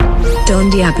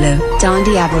Diablo. Don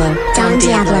Diablo. Don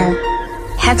Diablo.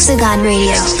 Hexagon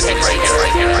Radio.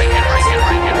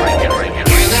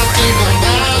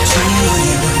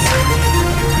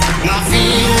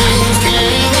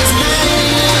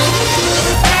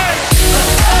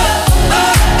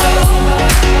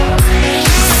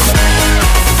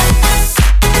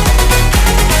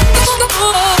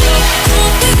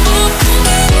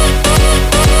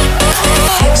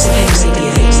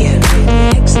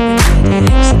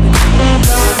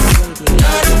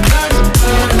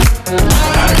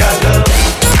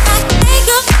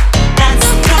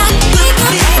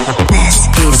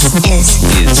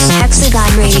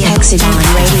 Hexagon Radio. Hexagon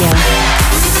Radio.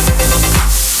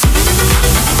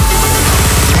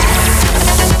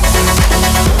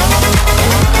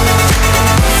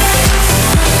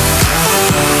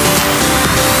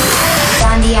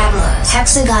 Don Diablo.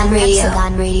 Hexagon Radio.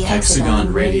 Hexagon Radio.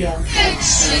 Hexagon Radio.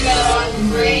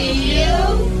 Hexagon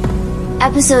Radio.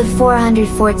 Episode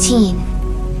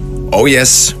 414. Oh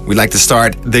yes, we'd like to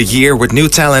start the year with new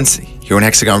talent here on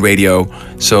Hexagon Radio.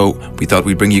 So we thought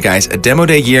we'd bring you guys a Demo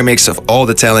Day year mix of all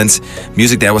the talent,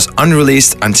 music that was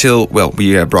unreleased until, well,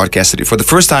 we broadcasted it for the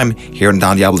first time here on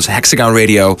Don Diablo's Hexagon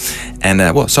Radio. And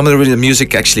well, some of the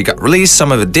music actually got released,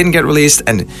 some of it didn't get released.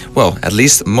 And well, at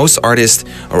least most artists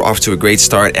are off to a great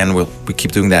start, and we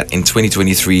keep doing that in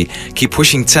 2023. Keep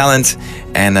pushing talent,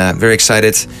 and very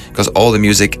excited because all the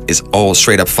music is all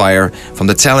straight up fire from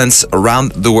the talents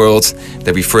around the world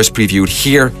that we first previewed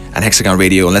here on Hexagon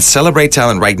Radio. And let's celebrate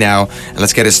talent right now, and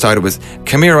let's get it started with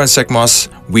Camiro and Sekmos,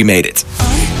 We Made It.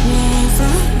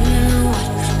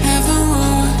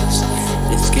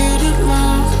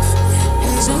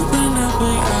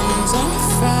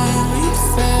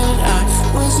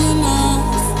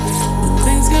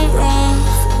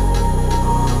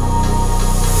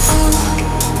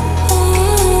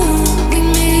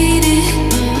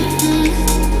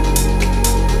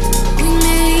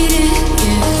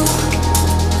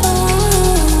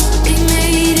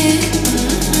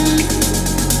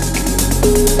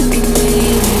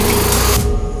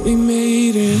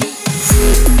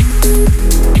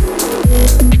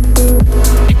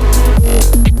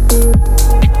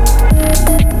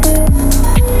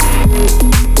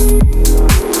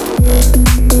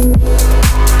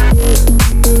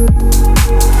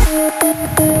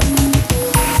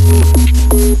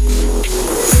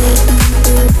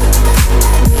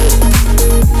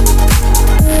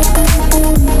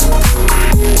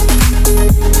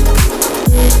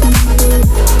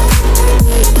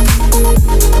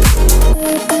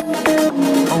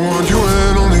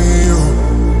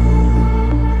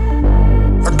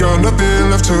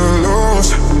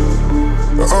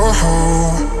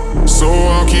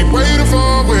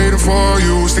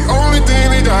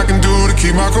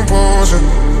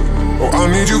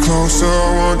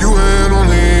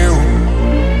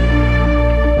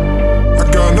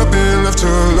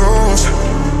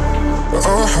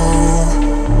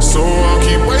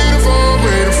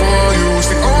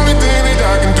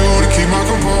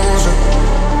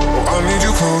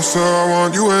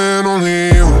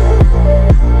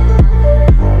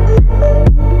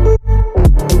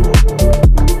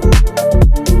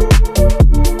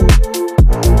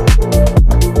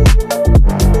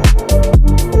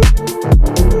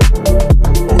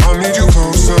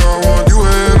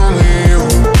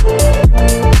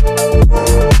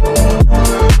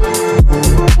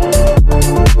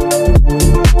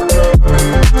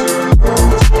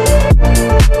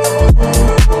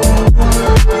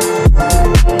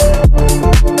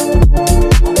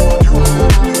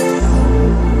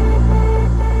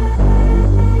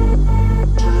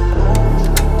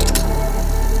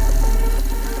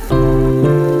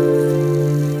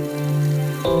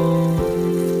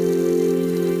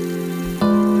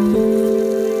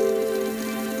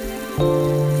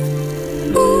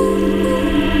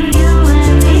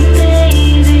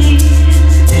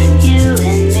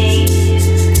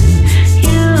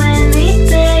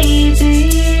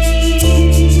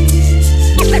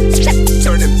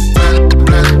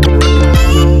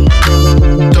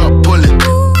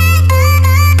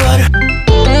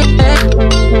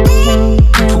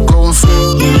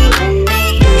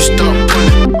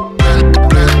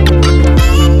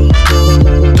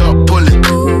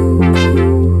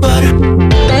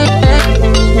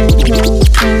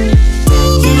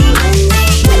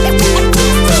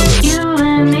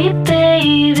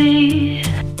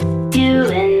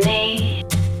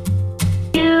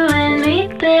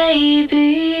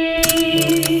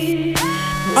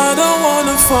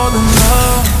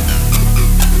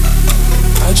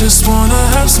 just wanna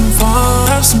have some fun,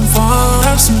 have some fun,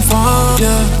 have some fun,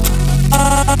 yeah.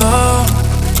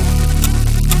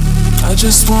 I I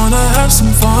just wanna have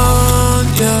some fun,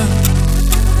 yeah.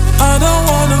 I don't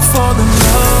wanna fall in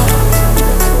love.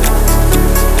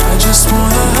 I just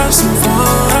wanna have some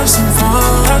fun, have some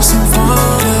fun, have some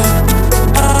fun, yeah.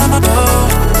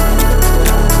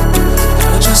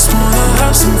 I just wanna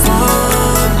have some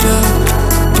fun, yeah.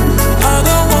 I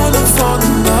don't wanna fall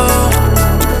in love.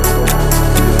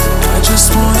 I just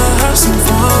wanna have some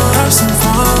fun, have some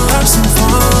fun, have some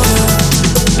fun, yeah.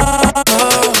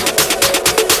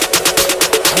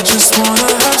 I just wanna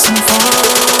have some fun,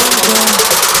 yeah.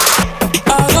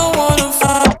 I don't wanna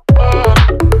fall.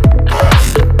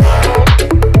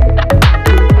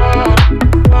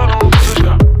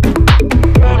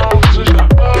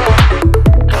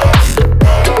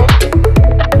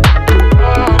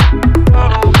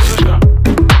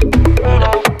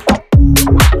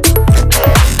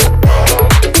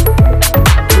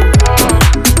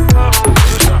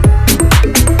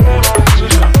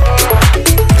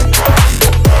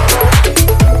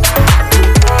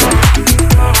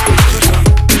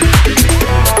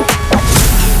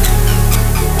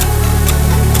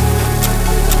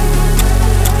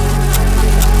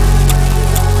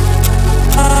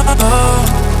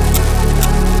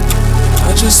 I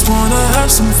just wanna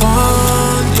have some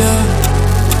fun, yeah.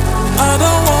 I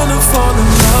don't wanna fall in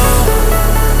love.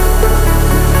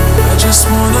 I just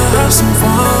wanna have some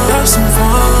fun, have some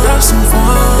fun, have some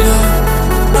fun, yeah.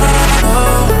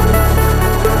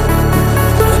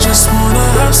 I just wanna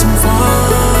have some fun,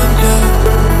 yeah.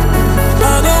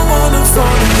 I don't wanna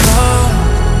fall in love.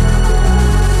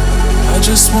 I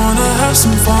just wanna have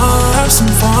some fun, have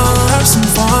some fun, have some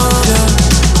fun, yeah.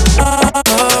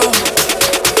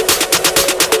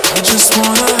 I just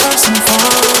wanna have some fun,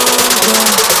 yeah.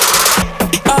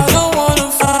 I don't wanna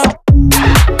fall.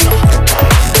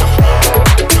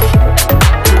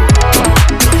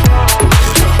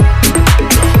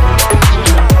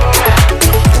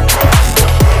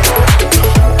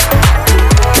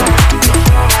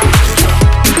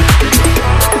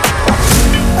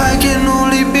 I can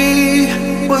only be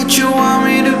what you want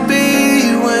me to be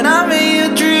when I'm in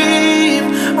your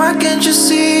dream. Why can't you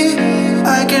see?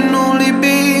 I can only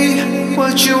be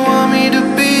what you want me to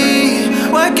be.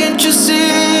 Why can't you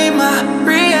see my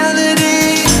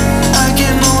reality? I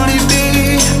can only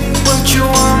be what you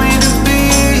want me to be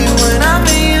when I'm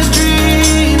in your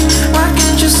dream. Why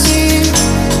can't you see?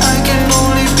 I can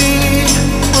only be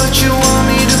what you want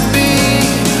me to be.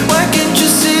 Why can't you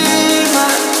see my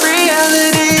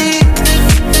reality?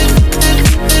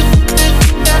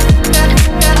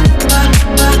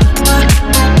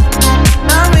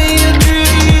 I'm in your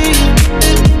dream.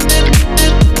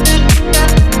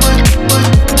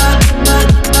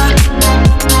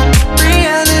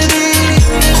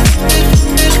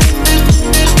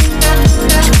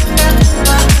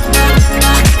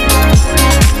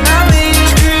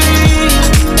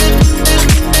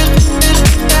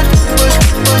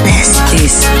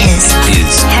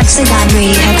 This is Hexagon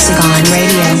Radio. Hexagon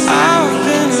Radio. I've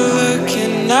been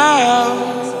looking out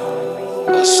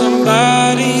for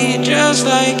somebody just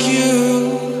like you,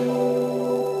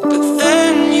 but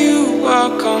then you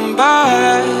walk on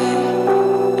by,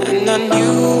 and I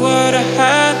knew what I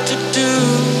had to do.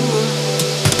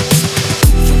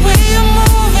 The way you're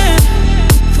moving,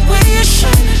 the way you're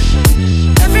shining,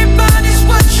 everybody's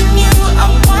watching you. I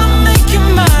wanna make you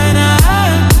mine.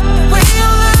 The way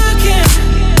you're looking,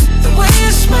 the way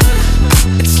you smile,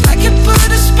 it's like you put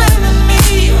a spell in me.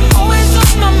 You're always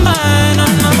on my mind,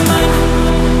 on my mind,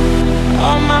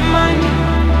 on my mind.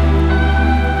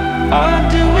 All I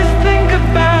do is think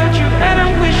about you, and I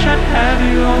wish I'd have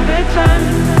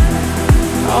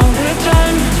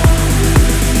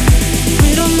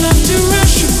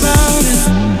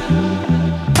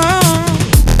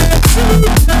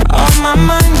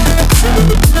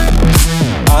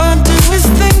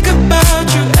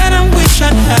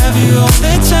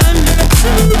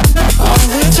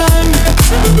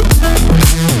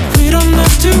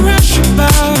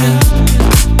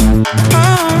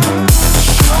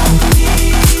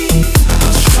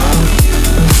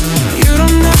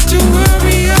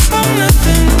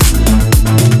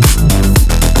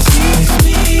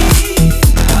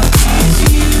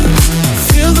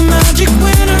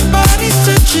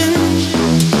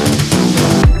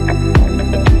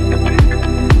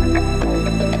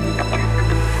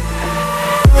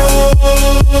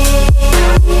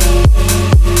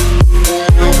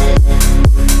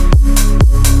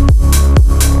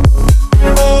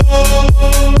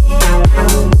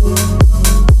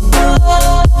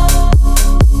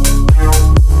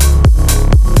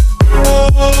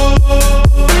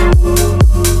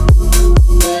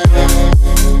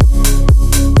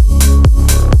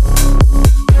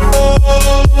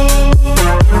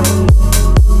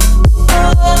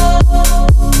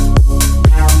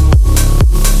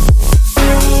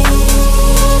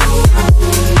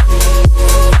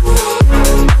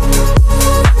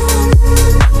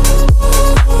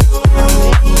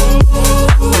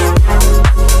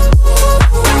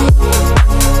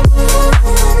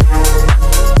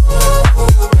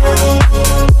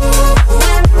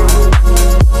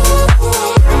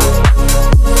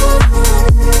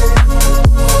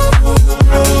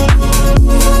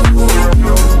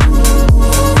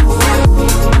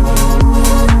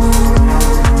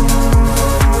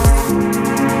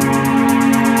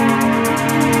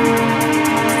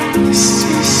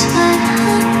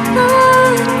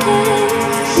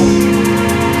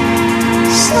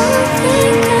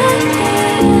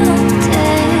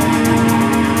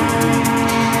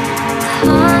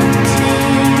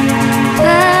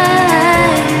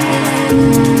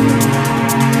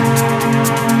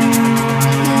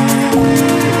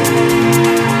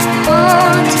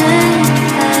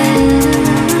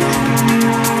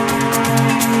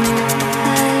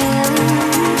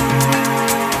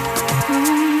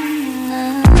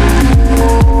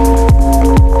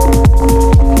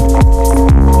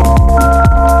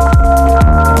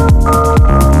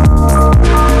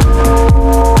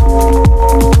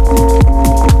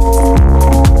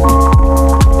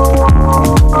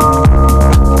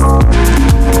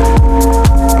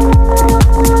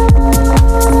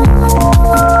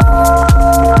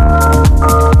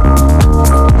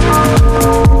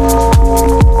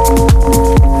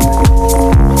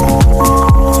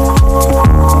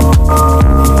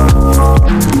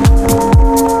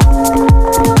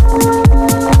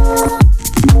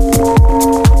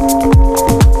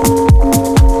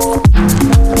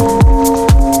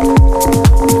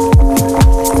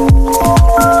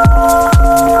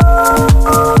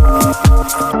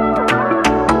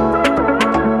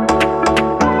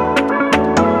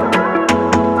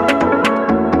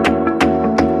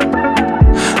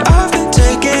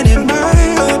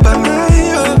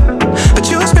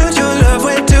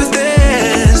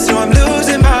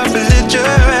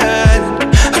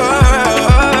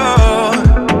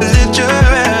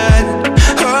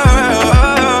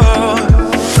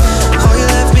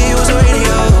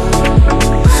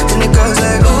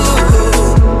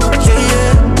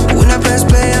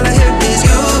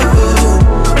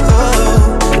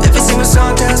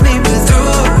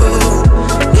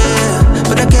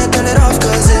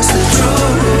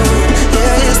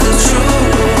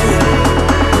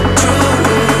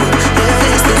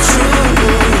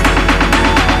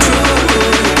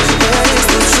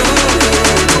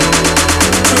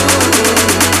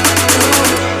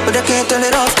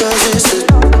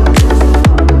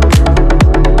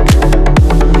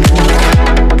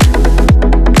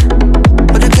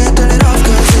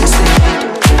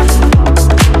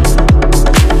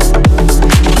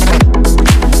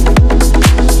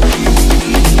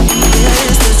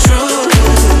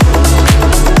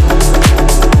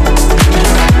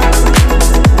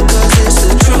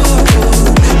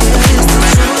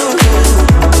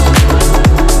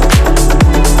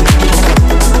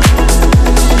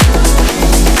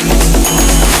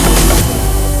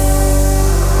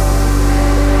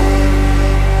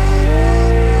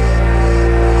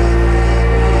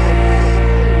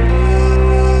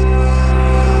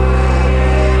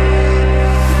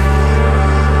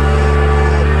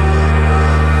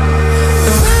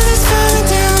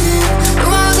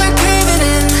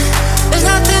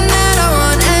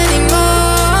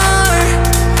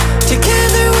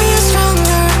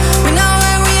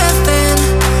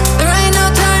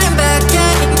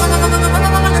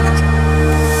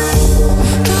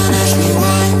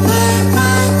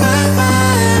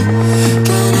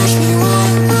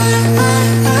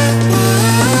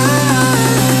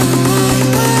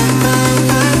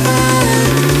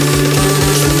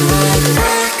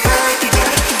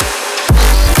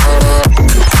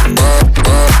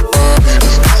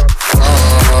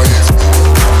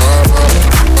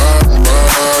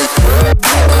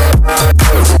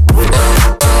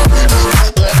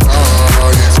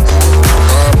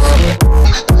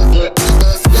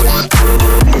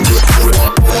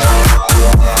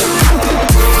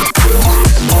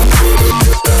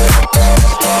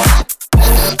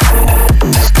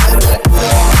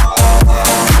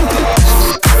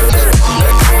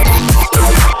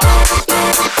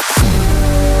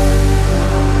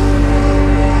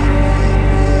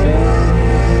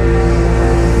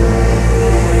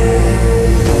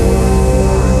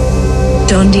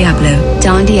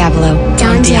Don Diablo.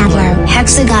 Don Diablo.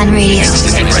 Hexagon Radio.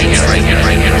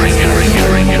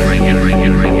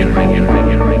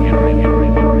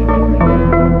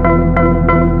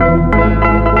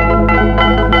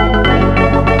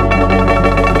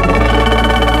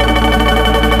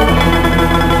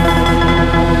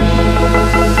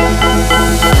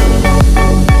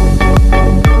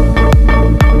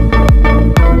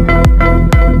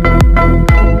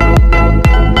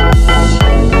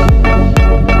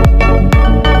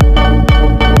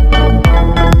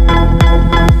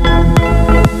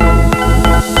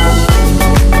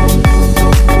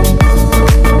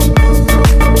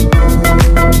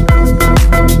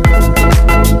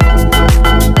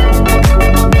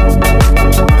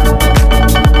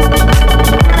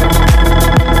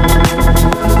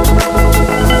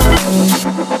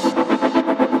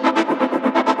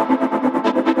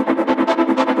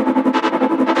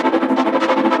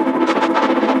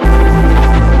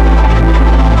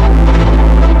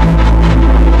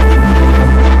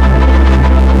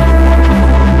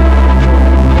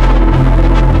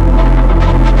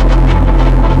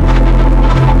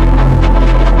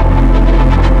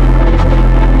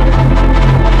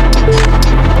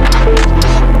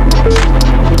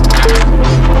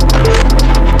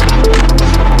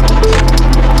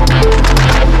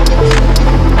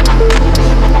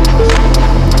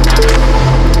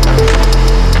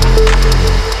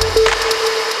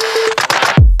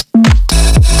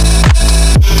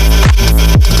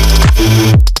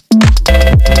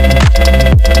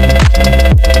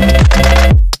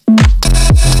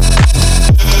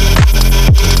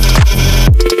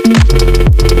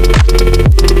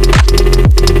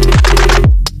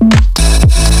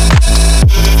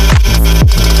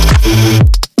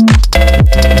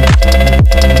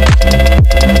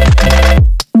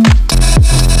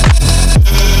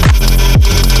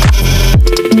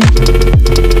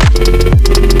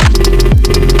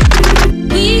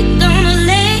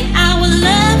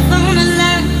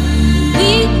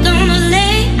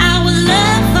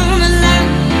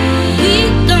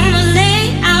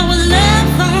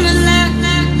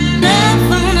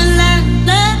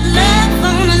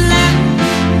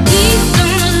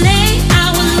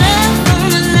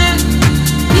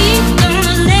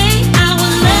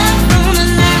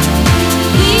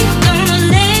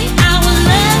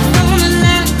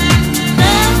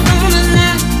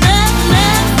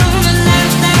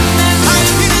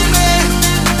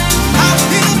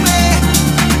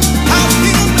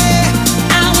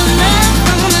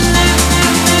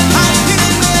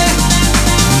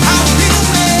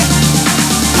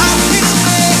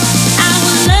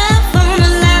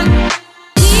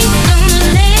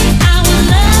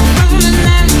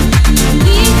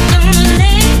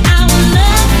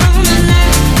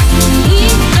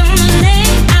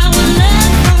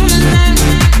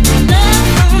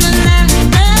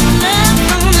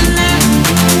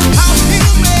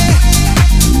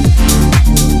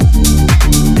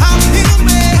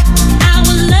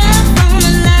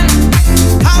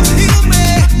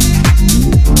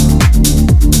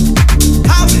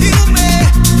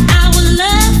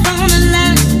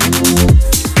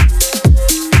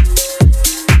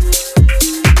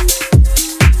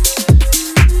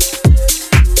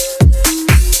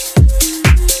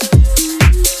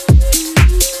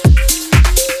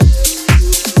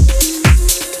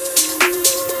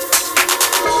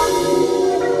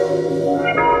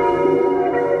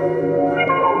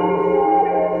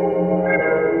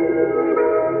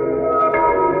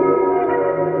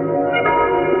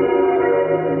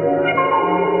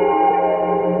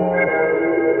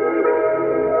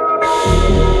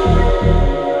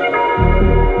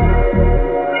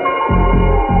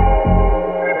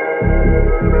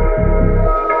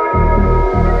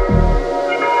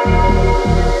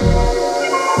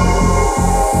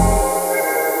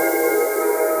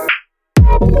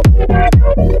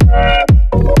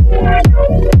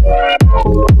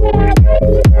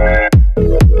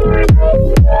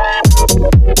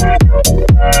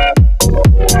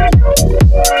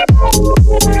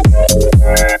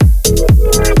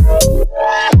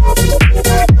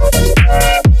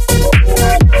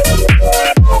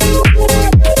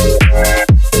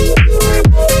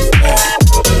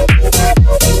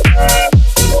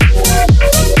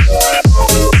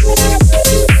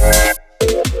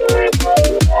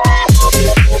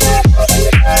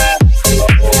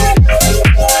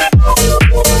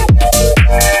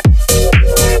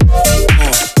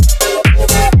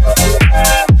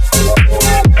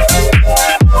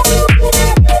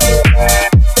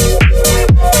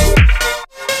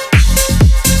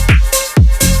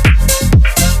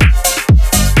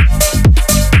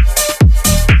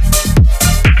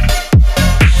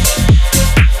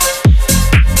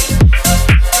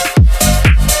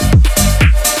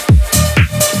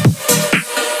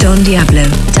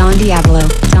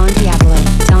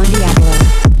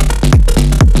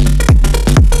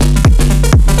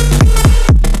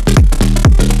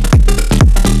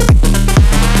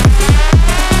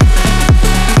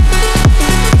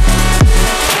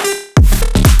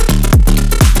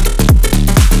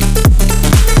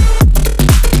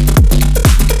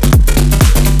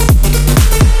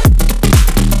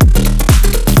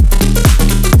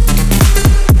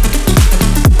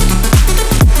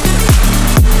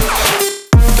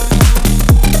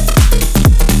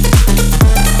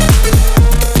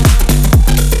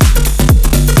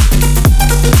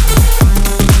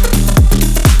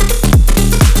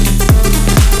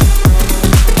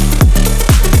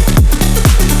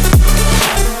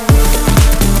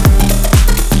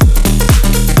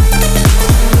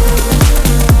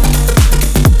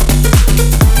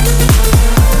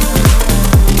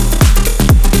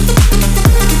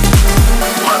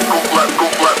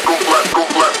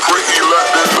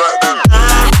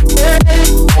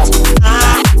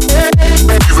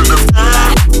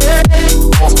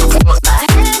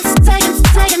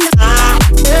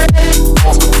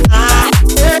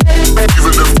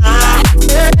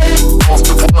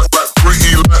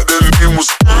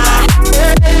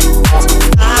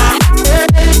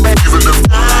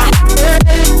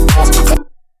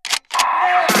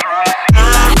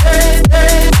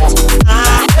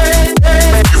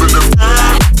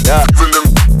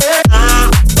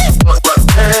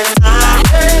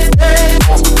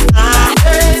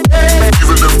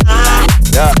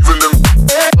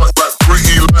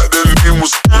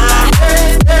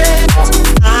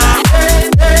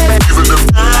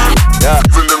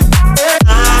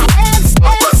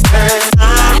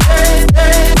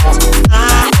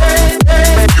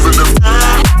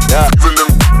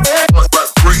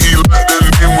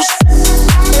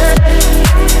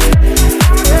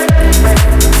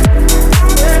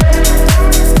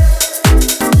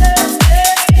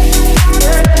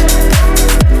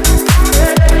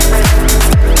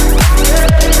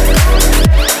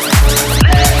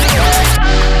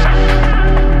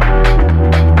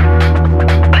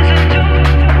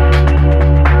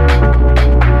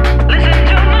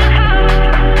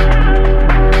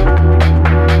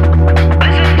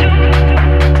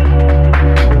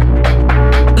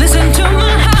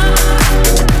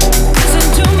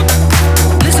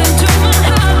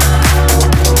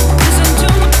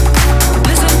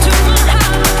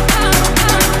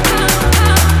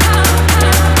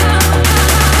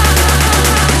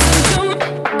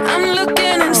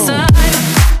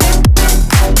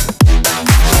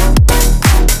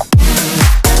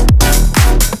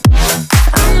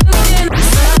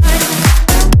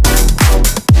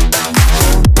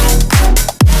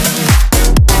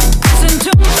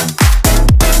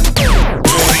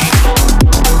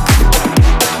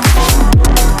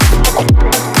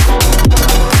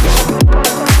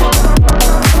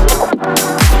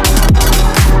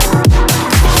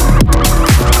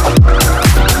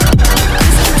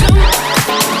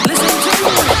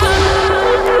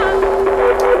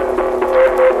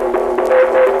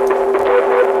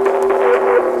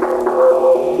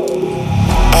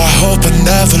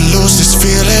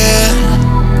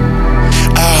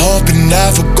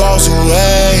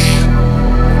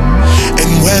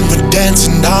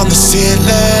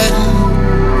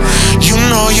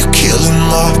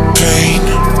 my pain.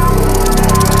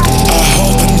 I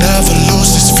hope I never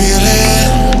lose this feeling.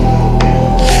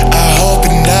 I hope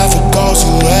it never goes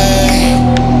away.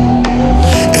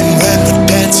 And when we're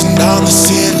dancing on the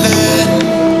ceiling,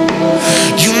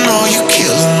 you know you're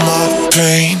killing my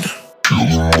pain.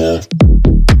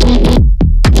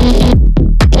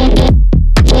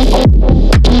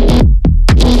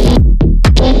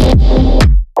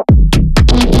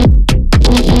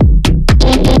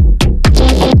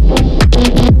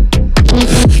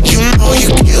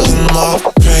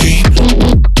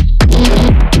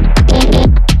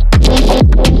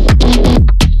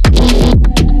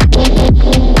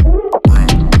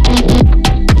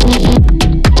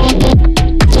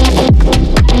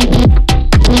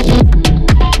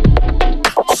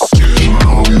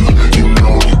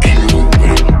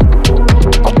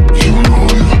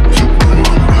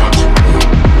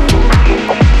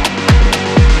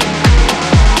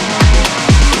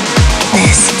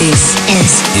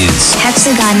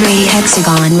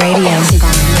 Hexagon Radio. Hexagon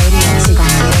Radio. Hexagon Radio.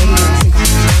 Hexagon Radio.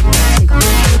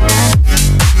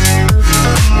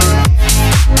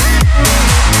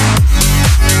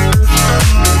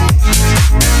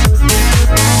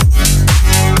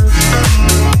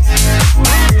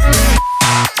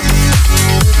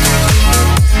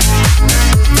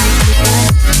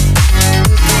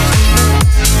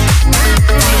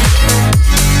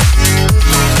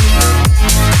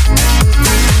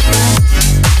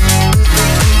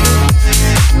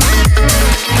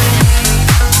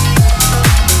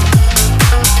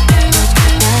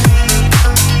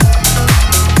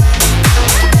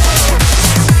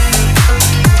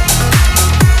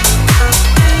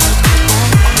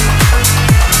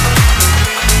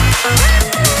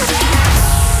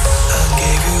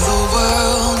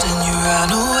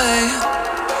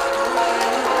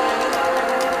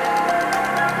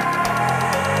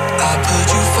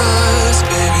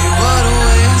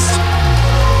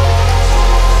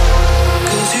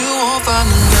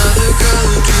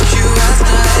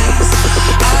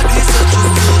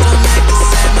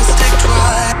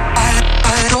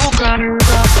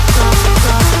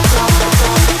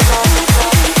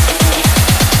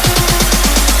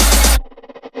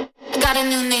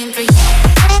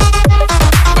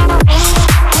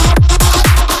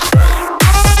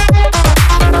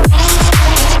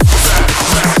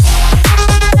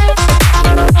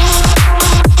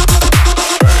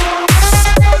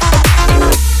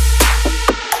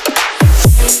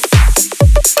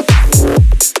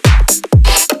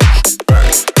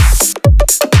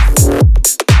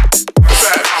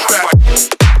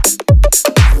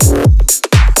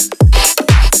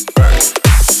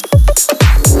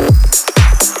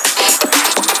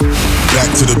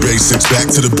 Back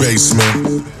to the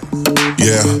basement.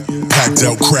 Yeah, packed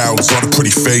out crowds, all the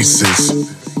pretty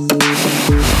faces.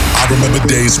 I remember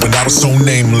days when I was so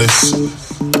nameless,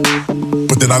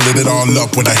 but then I lit it all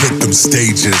up when I hit them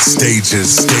stages,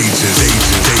 stages, stages,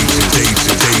 stages,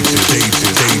 stages, stages, stages, stages,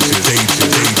 stages,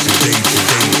 stages,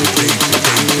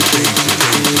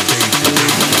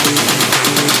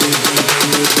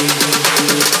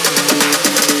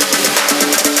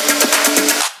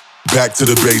 back to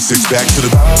the basics, back to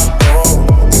the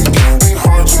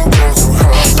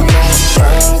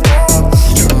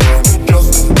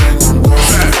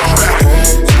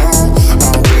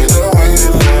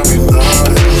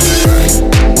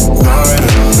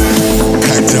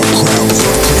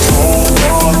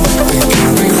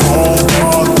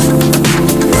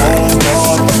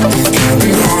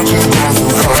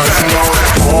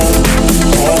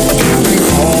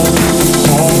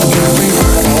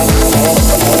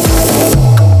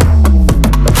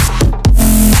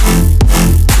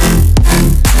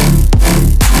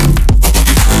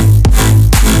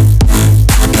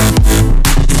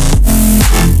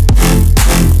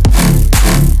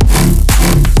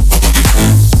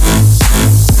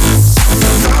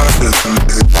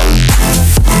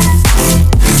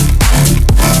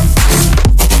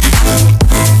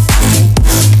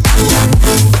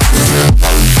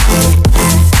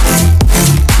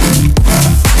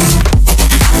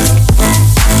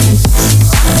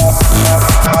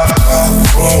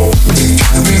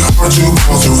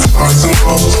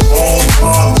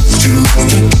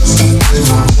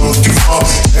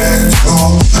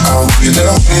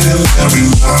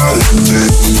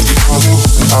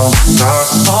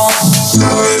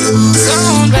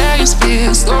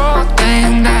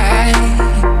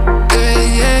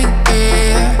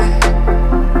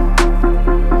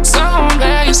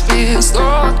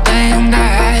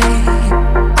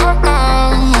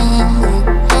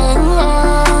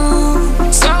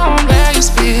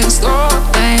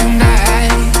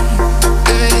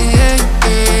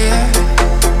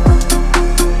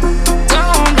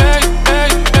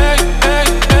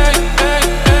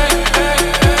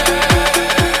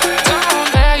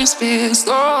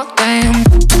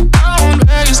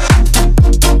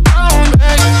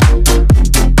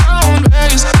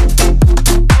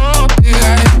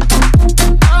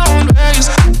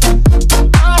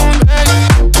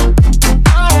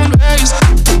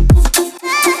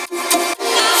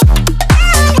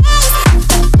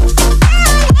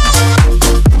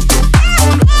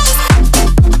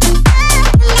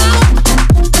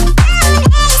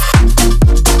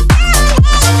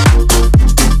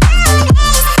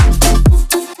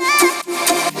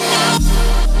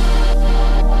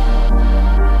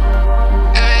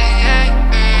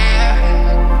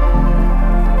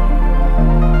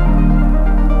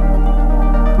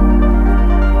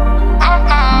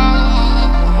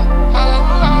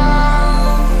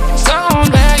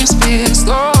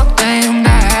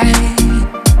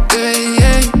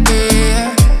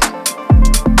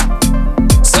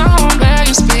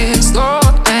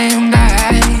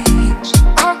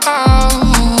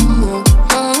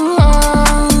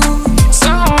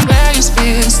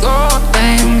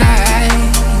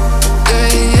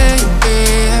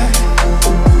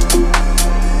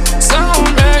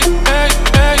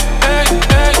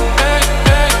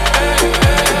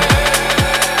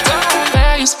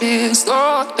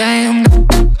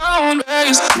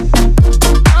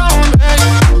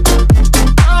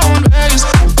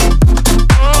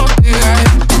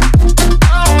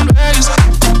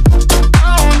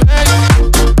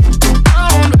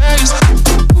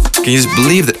Can you just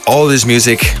believe that all of this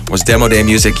music was demo day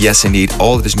music? Yes, indeed.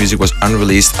 All of this music was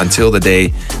unreleased until the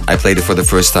day I played it for the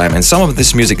first time. And some of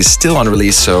this music is still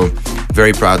unreleased, so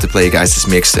very proud to play you guys this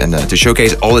mix and to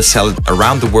showcase all this talent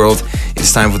around the world.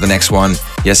 It's time for the next one.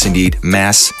 Yes, indeed.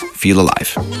 Mass, Feel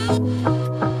Alive.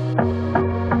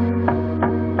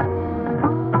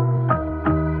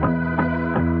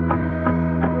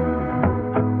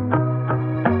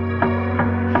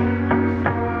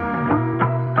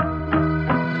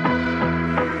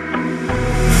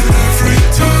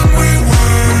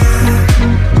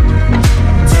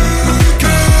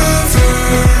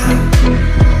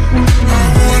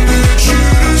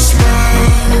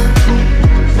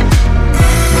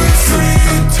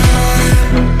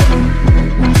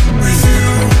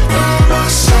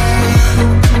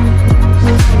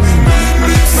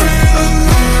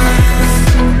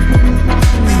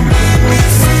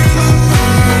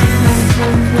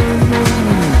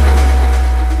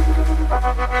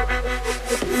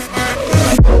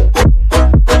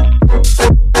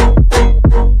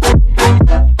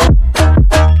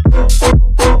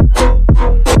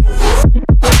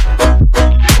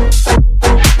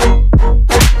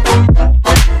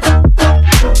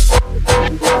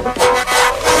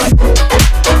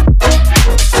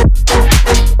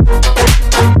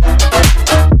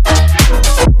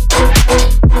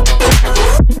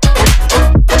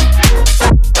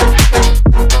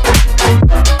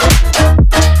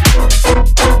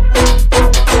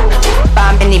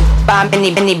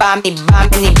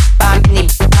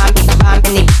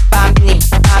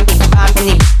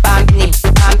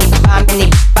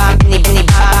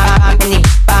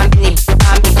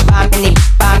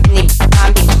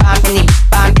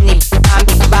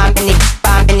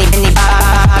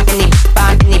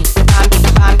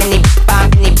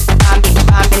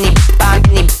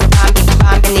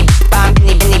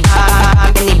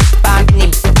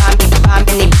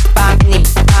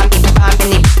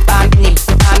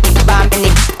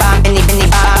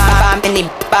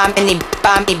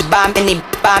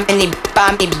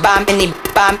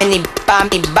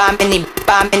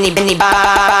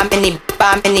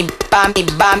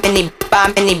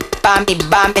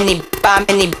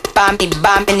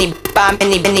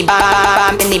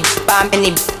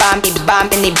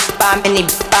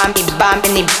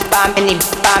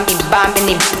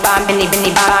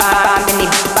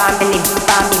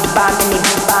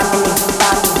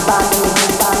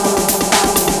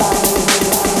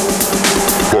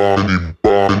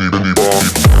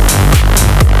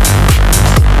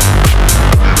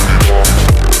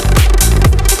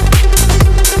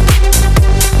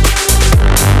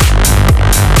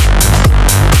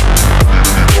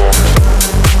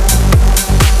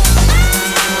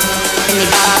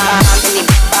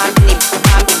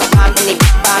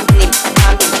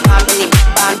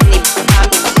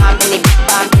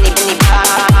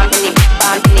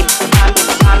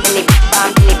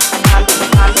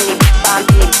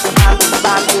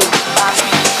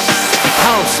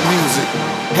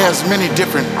 Has many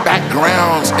different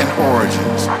backgrounds and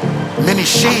origins, many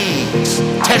shades,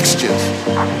 textures,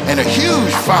 and a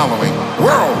huge following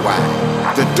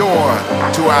worldwide. The door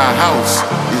to our house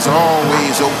is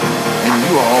always open, and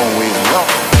you are always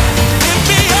welcome.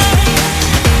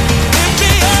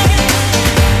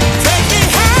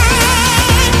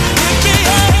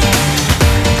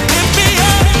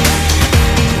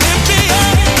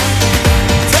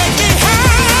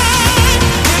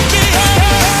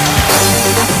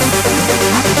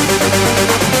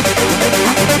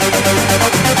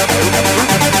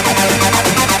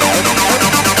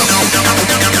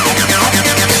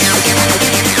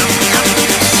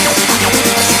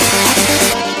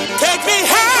 Take me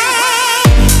high.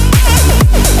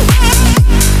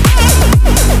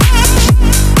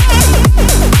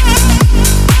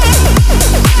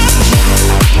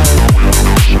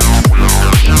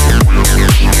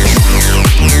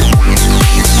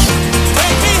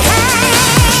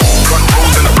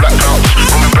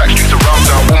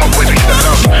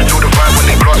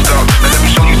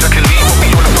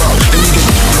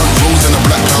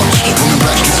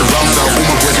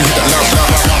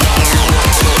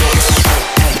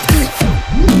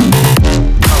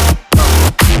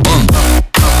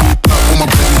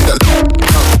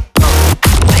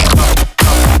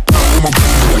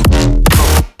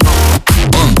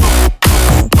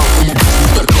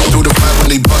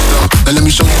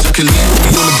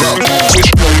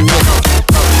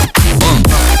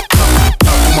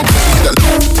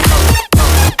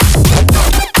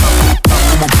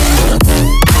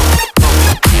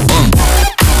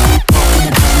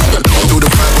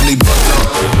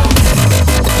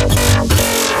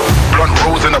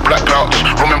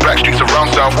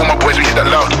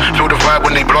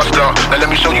 when they blast out. Now let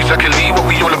me show you exactly what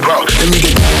we all about. Let me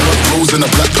get blood rose in a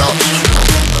black pouch.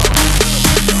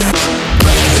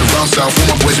 Around south, all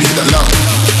my boys we hit that loud.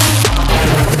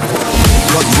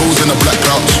 Blood rose in a black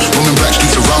pouch. Roaming black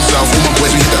streets around south, all my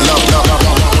boys we hit that loud.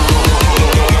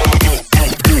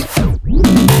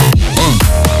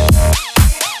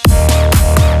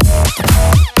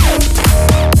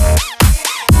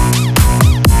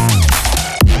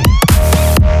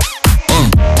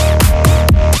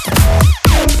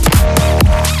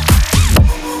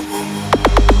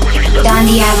 Don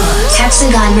Diablo,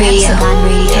 Hexagon Radio.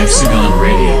 Hexagon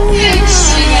Radio.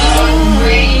 Hexagon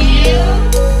Radio.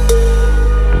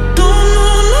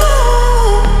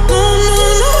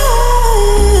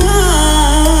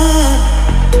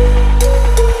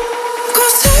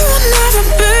 Cause they will never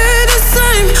be the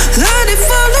same. Let it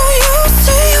follow you,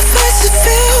 see your face and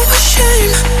feel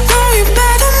ashamed. Know you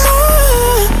better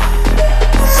move,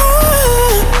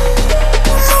 move,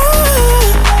 move, move.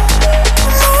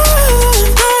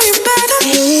 Know you better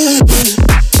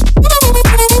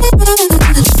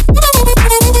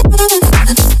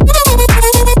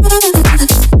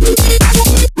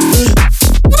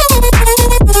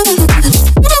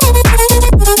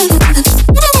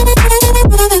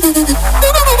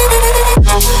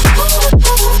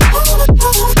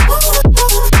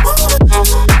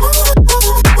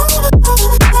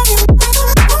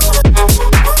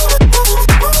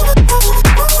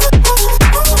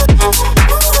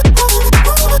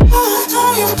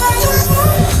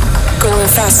going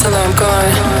fast till I'm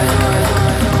gone.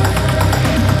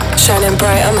 Shining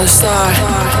bright, I'm a star.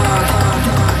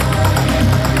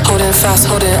 Holding fast,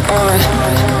 holding on.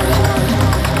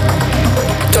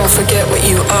 Don't forget what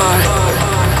you are.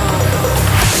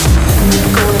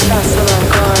 Going fast till I'm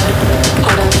gone.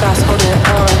 Holding fast, holding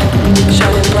on.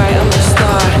 Shining bright, I'm a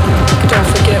star. Don't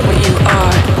forget what you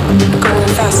are.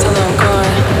 Going fast till I'm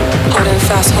gone. Holding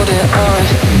fast, holding on.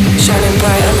 Shining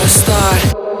bright, I'm a star.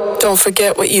 Don't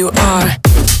forget what you are.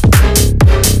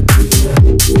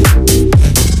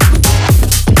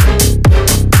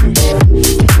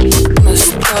 I'm a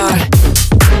star.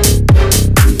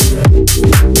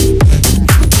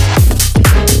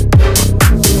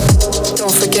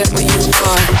 Don't forget what you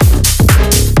are.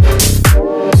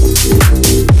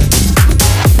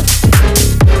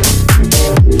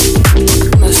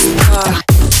 I'm a star.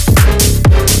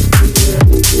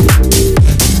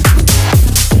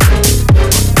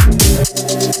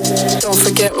 Don't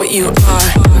forget what you are.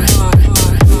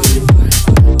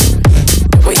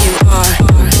 What you are.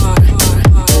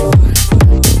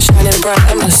 Shining bright,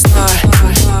 I'm a star.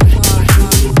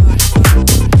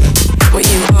 What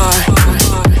you are.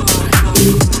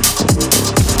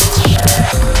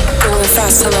 Going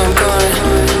fast till I'm gone.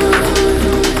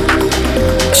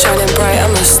 Shining bright,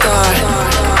 I'm a star.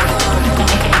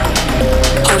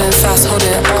 Holding fast,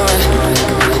 holding on.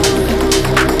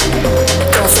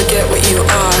 Don't forget what you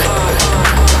are.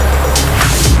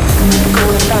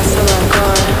 Going fast till I'm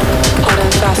gone.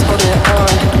 Holding fast, holding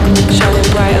on. Shining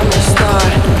bright, I'm a star.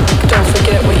 Don't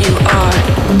forget what you are.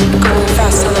 Going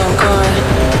fast till I'm gone.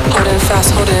 Holding fast,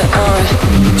 holding on.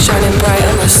 Shining bright,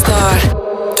 I'm a star.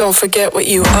 Don't forget what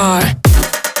you are.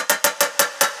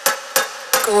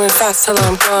 Going fast till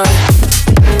I'm gone.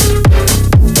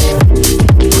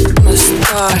 I'm a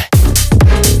star.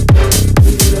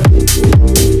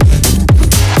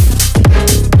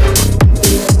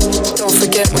 Don't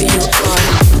forget what you are.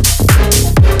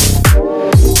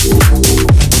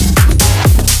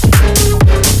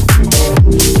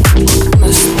 I'm a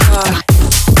star.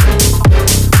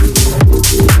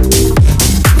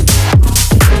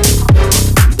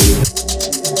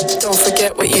 Don't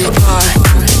forget what you are.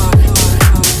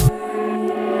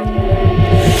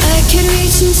 I can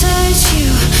reach and touch you,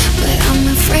 but I'm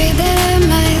afraid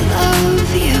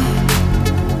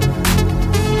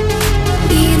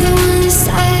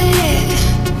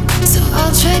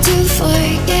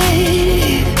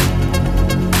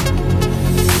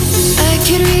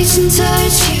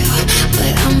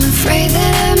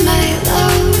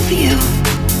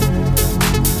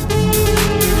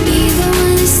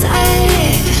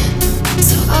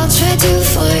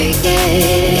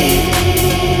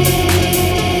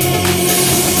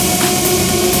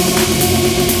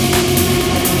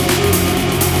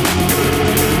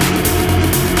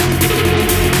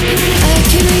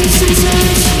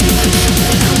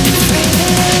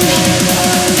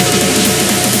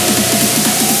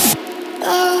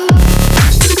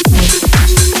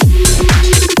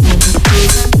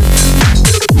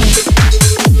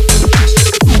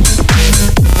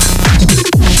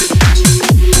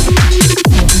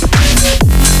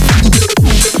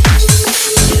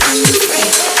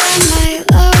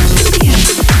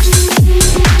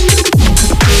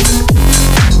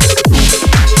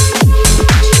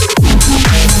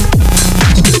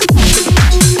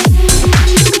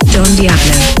Don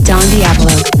Diablo. Don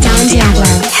Diablo. Don Diablo.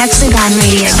 Hexagon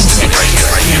Radio.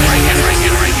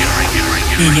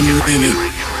 In a minute.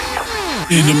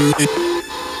 In a minute.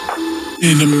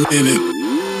 In a minute.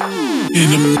 In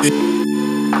a minute.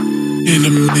 In a minute. In a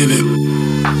minute.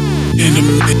 In a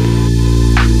minute.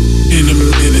 In a minute. In a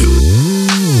minute.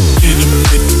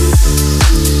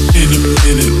 In a minute. In a minute.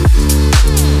 In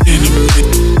a minute.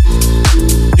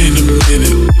 In a minute.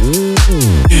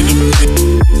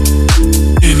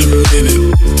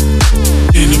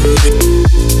 In a minute. In a minute.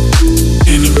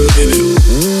 In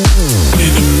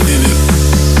a minute.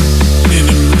 In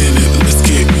a minute. Let's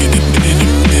get in it. In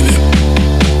a minute.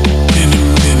 In a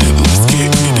minute. Let's get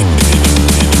in it.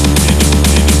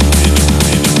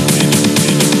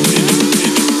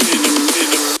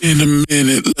 In a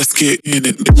minute. Let's get in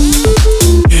it.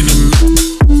 In a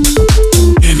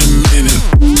in a minute.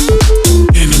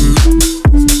 In a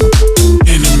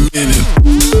in a minute.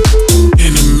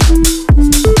 In a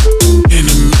in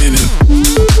a minute.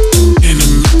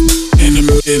 In a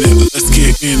minute. Let's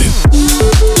get in it.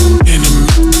 In a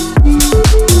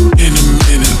in a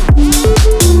minute.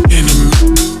 In a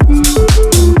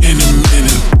in a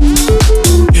minute.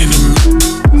 In a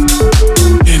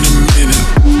in a minute.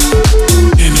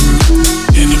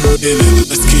 In a minute.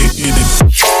 Let's get in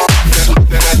it.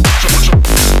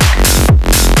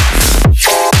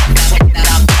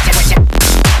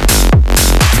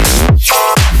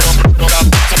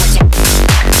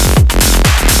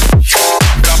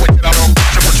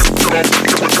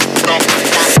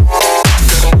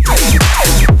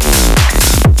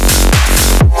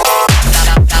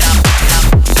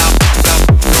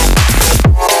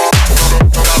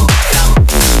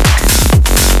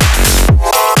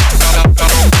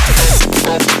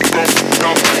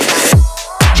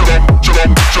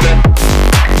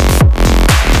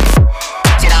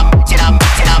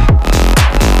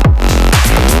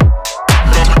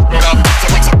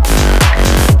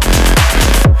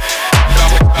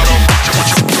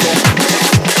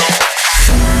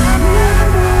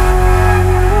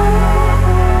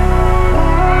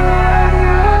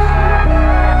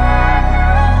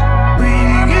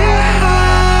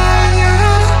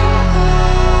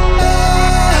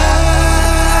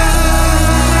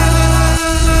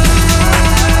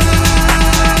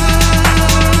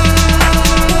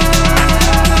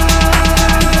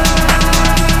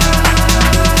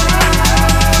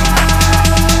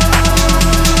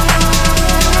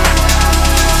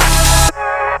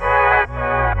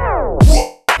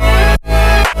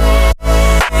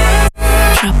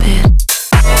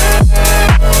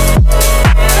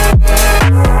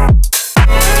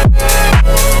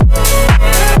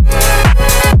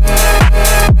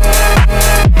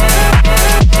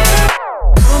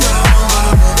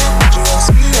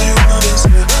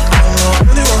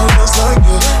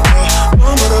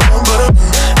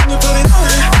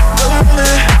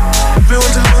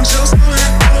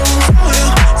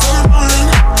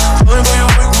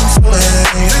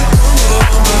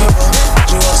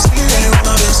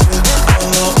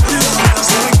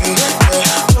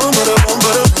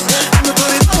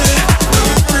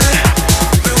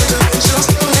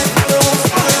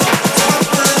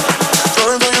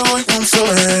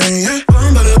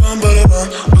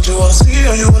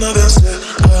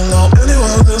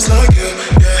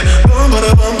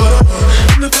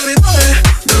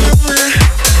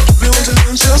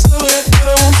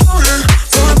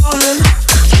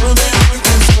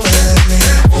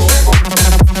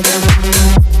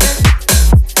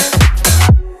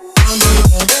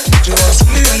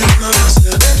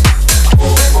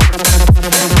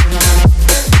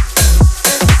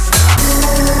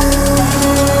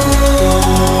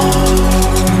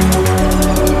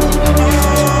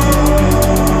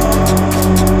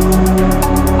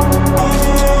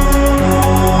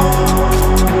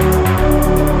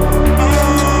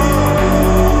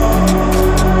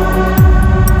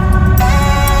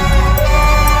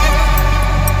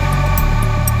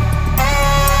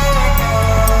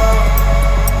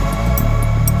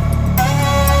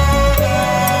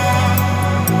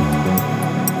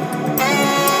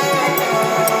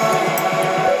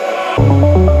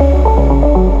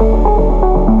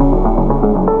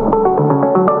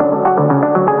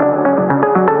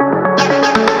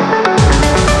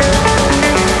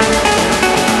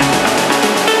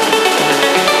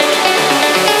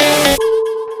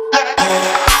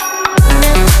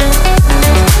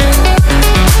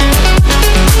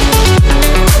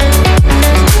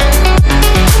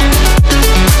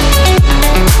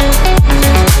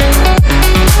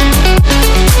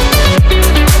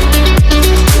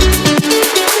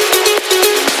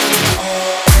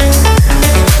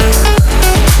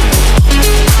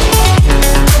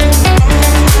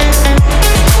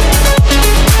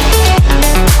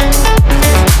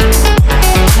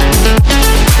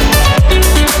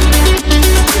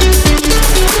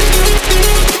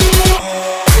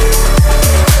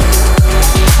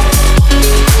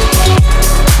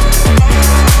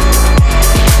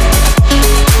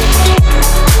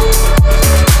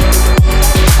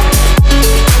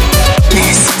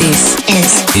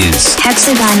 is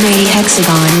Hexagon Radio.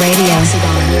 Hexagon Radio.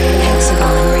 Hexagon Radio.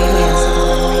 Hexagon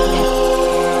Radio.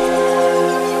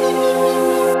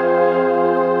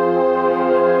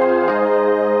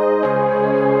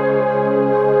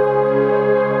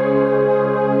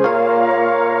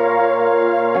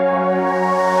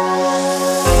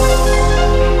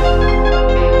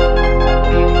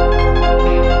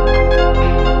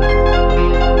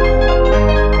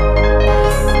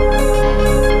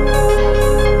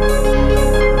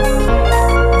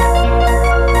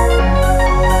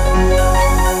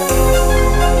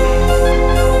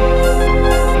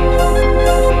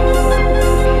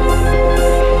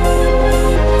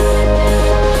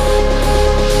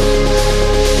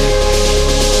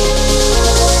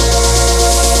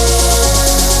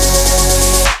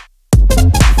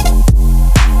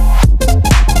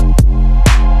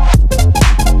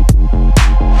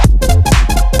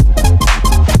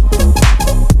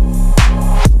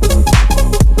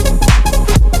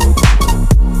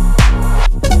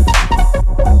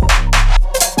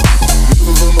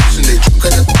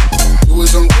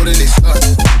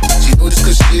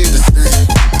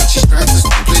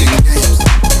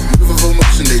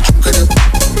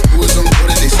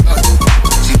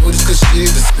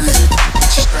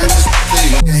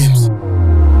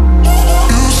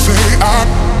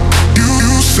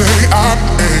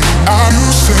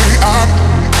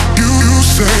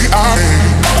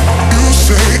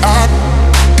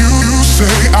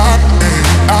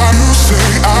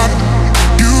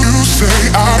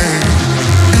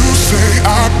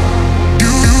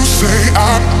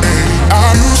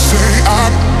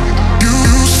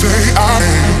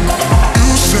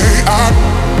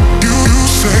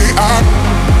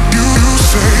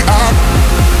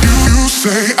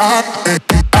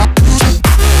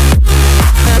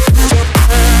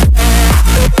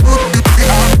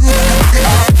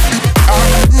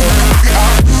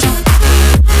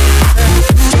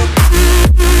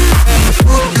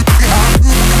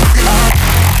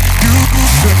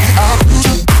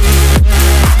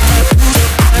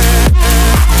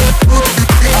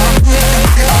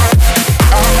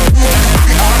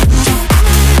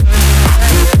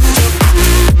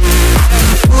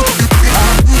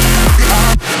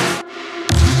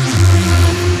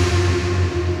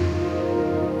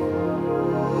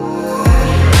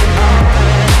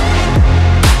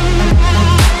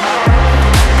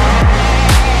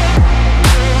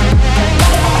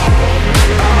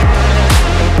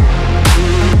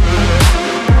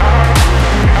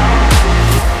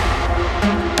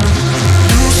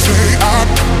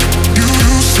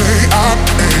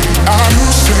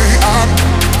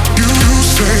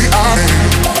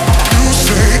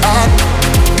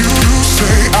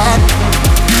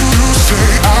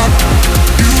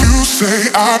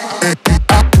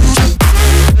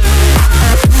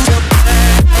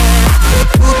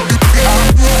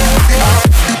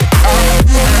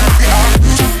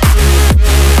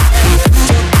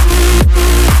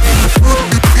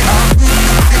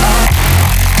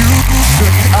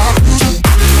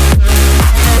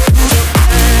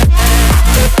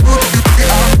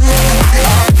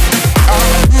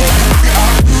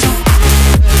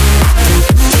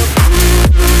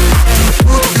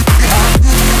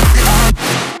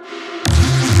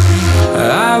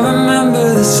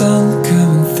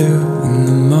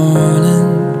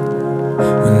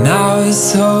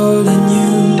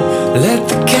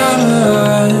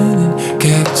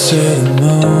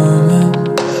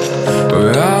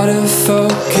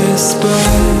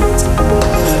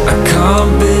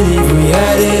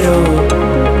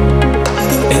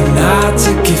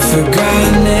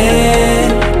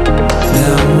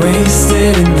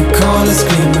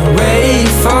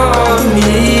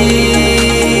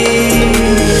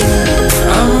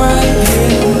 I'm right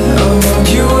here.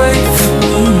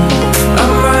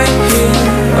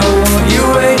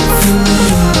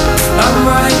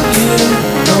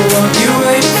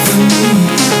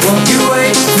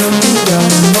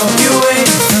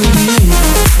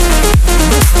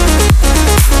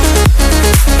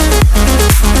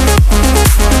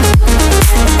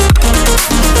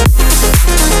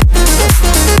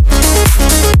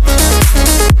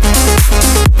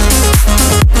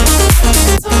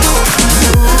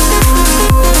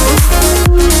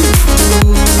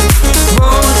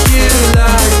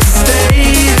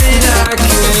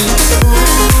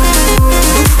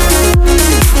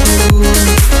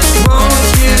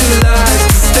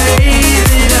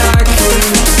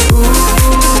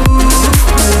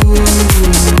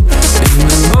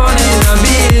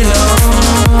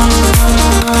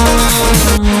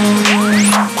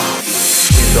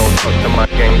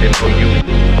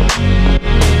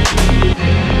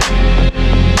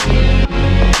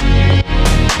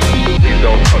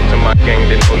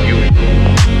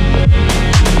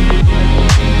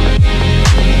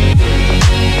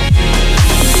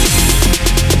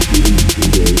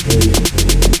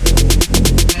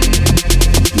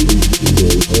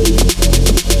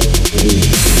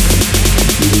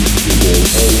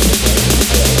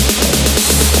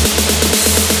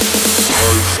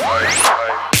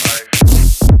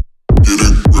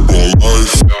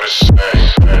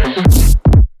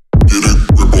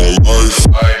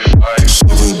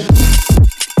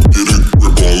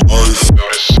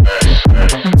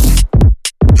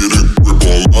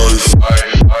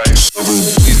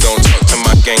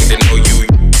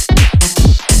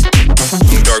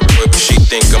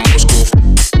 think I'm old school.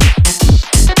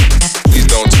 Please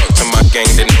don't talk to my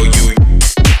gang, they know you.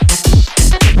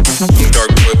 I'm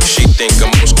dark boy, but she think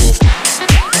I'm old school.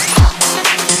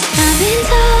 I've been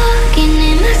talking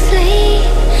in my sleep,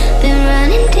 been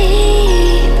running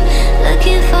deep,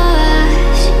 looking for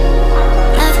us.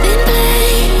 I've been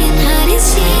playing hide and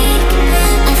seek.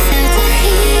 I felt the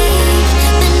heat,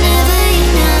 but never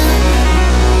enough.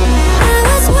 I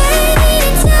was waiting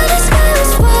until the sky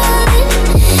was falling,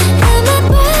 held my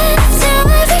breath till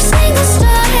every single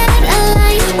star had a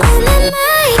light on my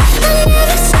mind. I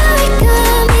never saw it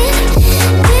coming,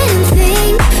 didn't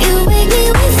think you'd wake me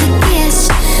with a kiss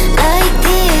like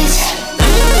this.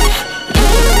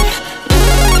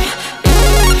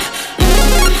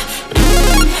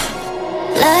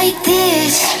 Like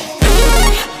this.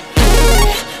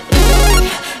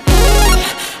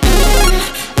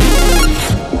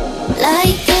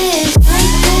 Like this. Like this.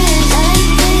 Like this.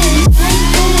 Like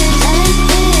this. Like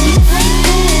this.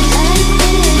 Like this. Like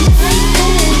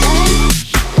this. Like this.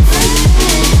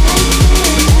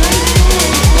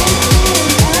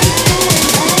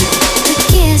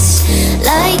 Kiss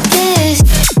like this. Like this.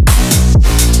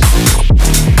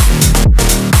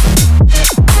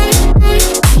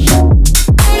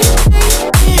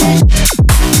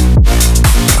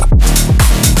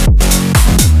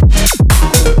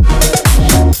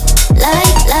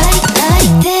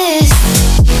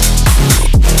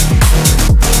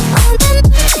 On the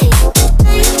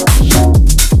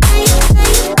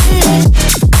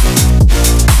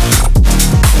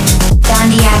Don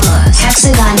Diablo,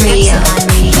 Hexagon Radio.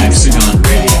 Hexagon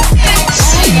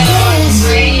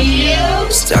Radio.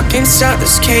 Stuck inside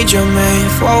this cage I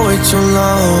made for way too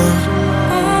long.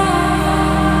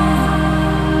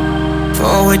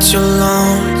 For way too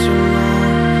long.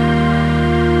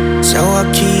 So I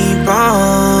keep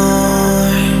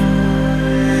on,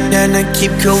 and I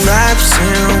keep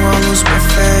collapsing, I lose my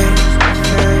faith.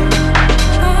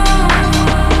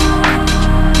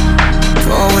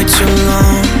 For way too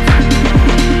long.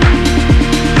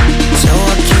 So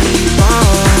I keep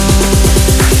on.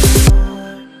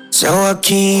 So I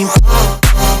keep on.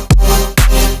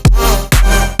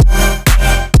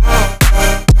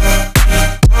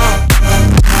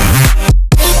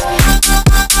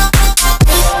 So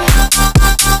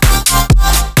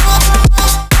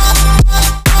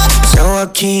I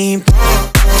keep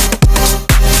on.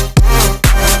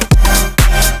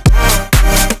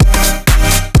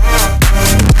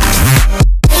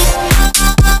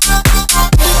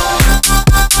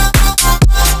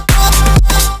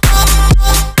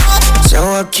 So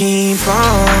I keep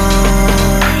on.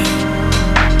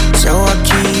 So I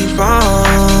keep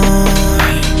on.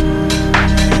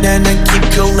 And I keep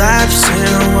collapsing,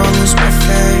 I lose my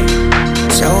faith.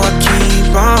 So I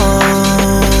keep on.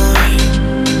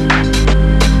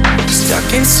 Stuck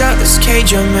inside this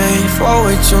cage I made for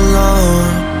way too long.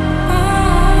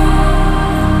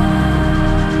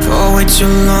 For way too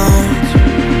long.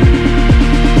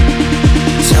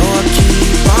 So I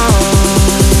keep on.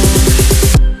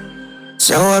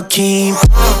 So I keep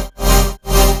on.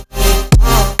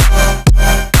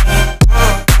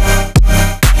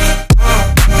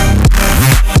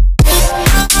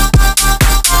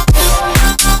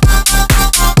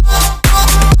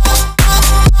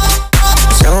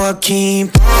 So I keep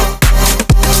on.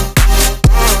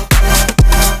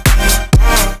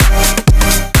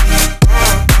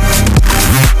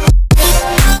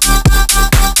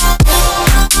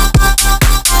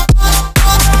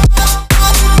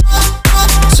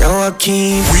 So I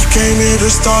keep. We came here to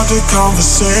start the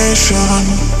conversation.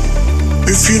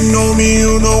 If you know me,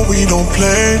 you know we don't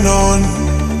play none.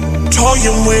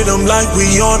 Toying with them like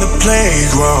we on the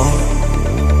playground.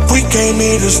 We came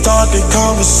here to start the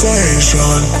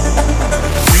conversation.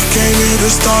 We came here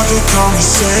to start the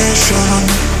conversation.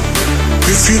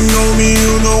 If you know me,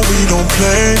 you know we don't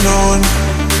play none.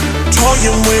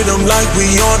 Toying with them like we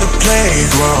on the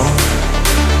playground.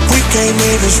 We came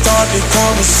here to start the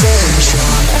conversation.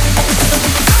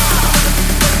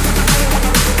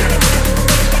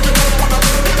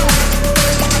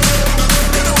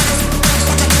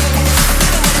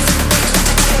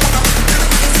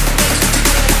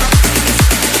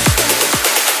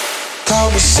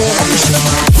 Conversation.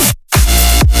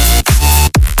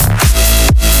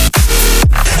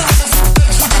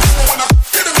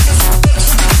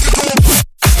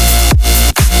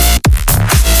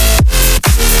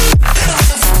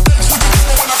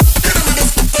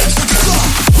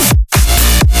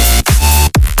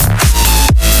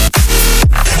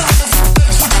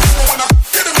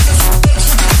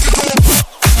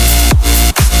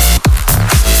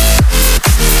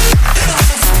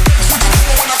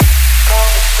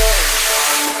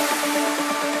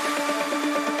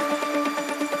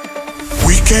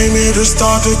 came here to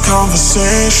start the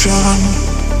conversation.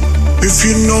 If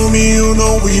you know me, you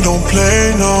know we don't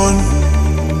play none.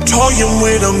 Toying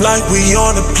with them like we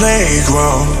on the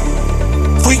playground.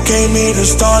 We came here to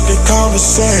start the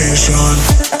conversation.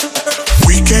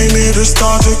 We came here to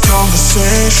start the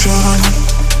conversation.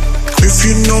 If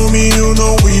you know me, you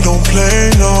know we don't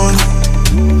play none.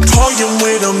 Toying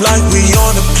with them like we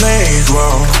on the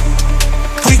playground.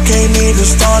 We came here to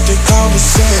start the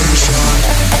conversation.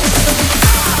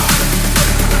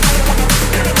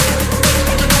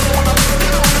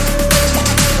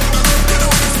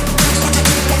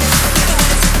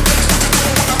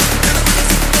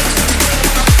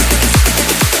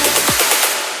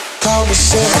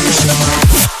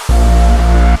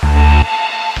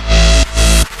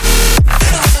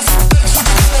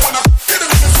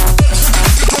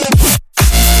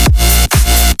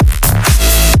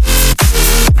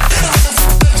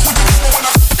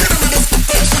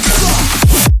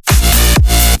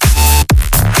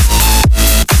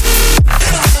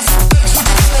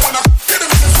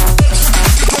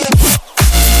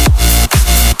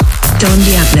 Don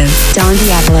Diablo. Don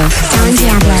Diablo. Don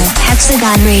Diablo.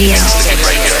 Hexagon Radio.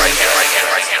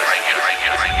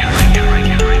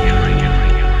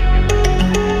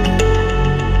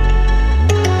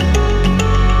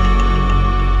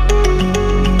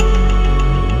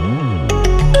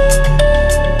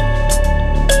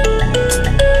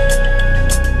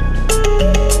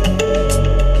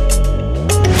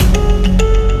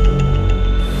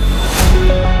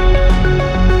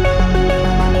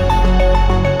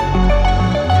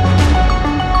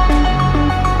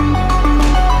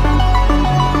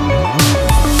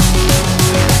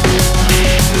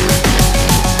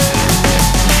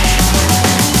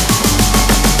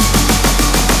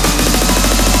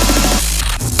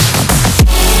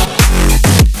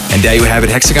 And there you have it,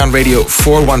 Hexagon Radio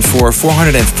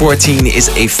 414 is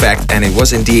a fact, and it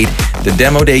was indeed the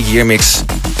Demo Day Year Mix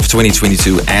of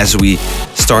 2022 as we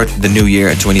start the new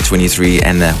year 2023.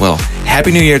 And well,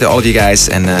 Happy New Year to all of you guys,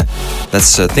 and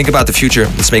let's think about the future.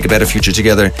 Let's make a better future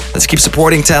together. Let's keep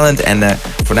supporting talent, and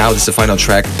for now, this is the final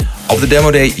track of the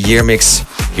Demo Day Year Mix.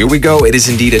 Here we go, it is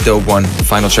indeed a dope one. The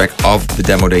final track of the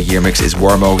Demo Day Year Mix is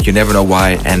Warmo, You Never Know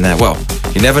Why, and well,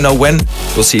 you never know when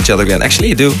we'll see each other again. Actually,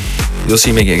 you do. You'll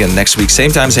see me again next week, same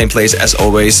time, same place. As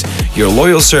always, your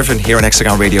loyal servant here on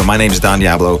Hexagon Radio. My name is Don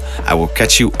Diablo. I will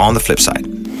catch you on the flip side.